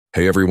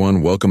Hey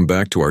everyone, welcome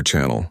back to our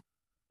channel.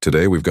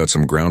 Today we've got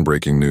some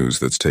groundbreaking news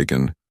that's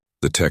taken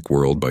the tech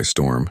world by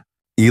storm.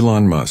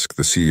 Elon Musk,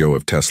 the CEO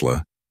of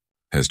Tesla,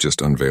 has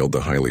just unveiled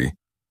the highly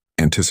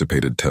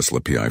anticipated Tesla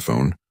Pi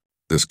phone.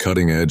 This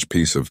cutting-edge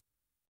piece of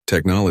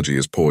technology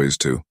is poised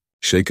to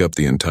shake up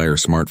the entire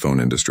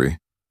smartphone industry,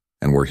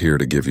 and we're here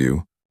to give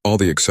you all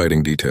the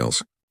exciting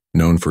details.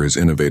 Known for his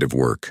innovative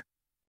work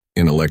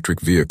in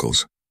electric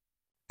vehicles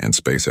and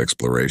space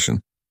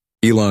exploration,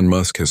 Elon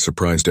Musk has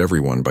surprised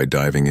everyone by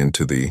diving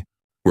into the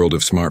world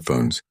of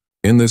smartphones.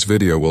 In this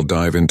video, we'll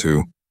dive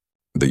into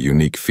the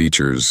unique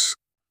features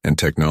and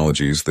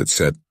technologies that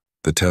set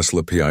the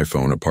Tesla Pi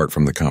phone apart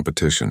from the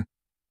competition.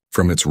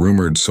 From its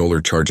rumored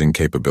solar charging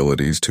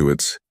capabilities to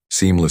its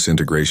seamless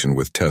integration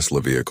with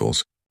Tesla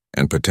vehicles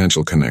and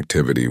potential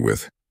connectivity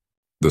with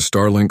the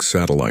Starlink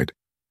satellite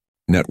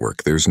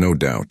network, there's no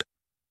doubt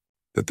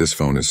that this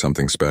phone is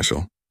something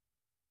special.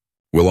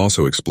 We'll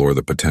also explore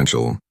the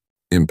potential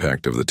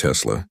impact of the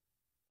Tesla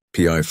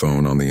Pi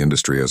phone on the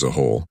industry as a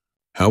whole.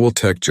 How will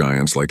tech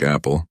giants like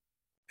Apple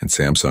and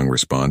Samsung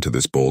respond to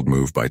this bold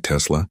move by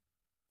Tesla?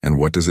 And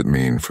what does it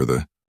mean for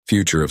the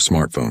future of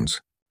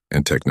smartphones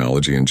and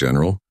technology in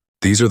general?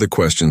 These are the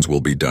questions we'll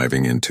be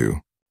diving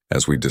into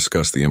as we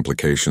discuss the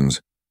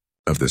implications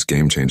of this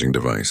game-changing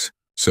device.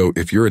 So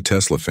if you're a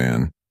Tesla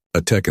fan,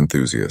 a tech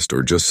enthusiast,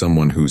 or just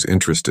someone who's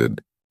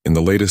interested in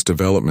the latest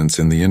developments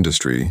in the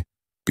industry,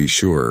 be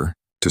sure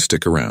to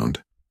stick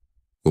around.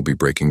 We'll be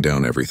breaking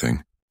down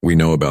everything we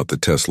know about the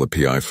Tesla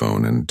Pi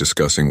phone and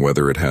discussing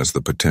whether it has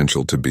the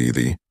potential to be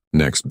the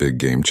next big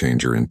game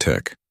changer in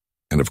tech.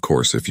 And of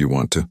course, if you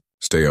want to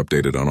stay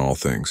updated on all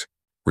things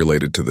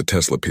related to the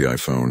Tesla Pi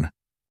phone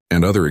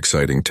and other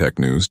exciting tech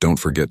news, don't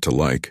forget to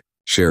like,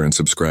 share, and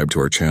subscribe to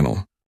our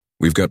channel.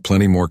 We've got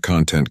plenty more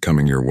content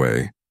coming your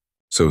way,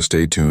 so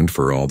stay tuned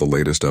for all the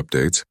latest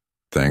updates.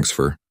 Thanks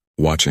for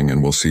watching,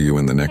 and we'll see you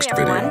in the next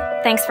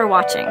video. Thanks for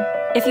watching.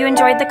 If you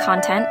enjoyed the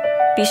content,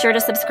 be sure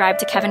to subscribe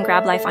to Kevin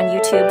Grab Life on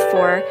YouTube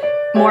for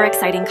more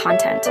exciting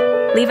content.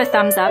 Leave a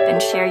thumbs up and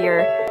share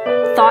your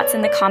thoughts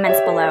in the comments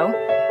below.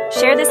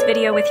 Share this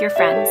video with your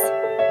friends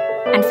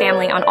and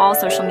family on all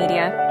social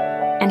media,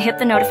 and hit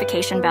the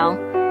notification bell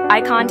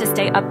icon to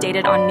stay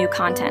updated on new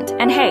content.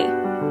 And hey,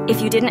 if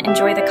you didn't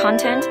enjoy the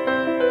content,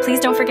 please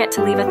don't forget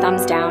to leave a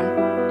thumbs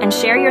down and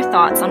share your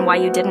thoughts on why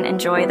you didn't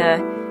enjoy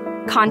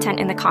the content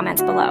in the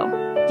comments below.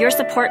 Your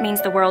support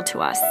means the world to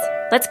us.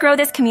 Let's grow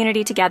this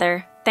community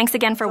together. Thanks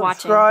again for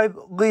watching. Subscribe,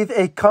 leave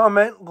a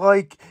comment,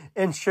 like,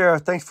 and share.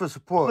 Thanks for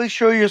support. Please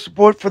show your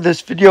support for this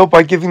video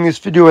by giving this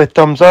video a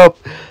thumbs up,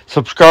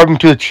 subscribing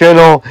to the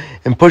channel,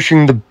 and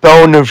pushing the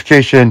bell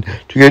notification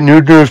to get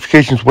new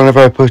notifications whenever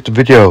I post a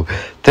video.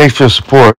 Thanks for the support.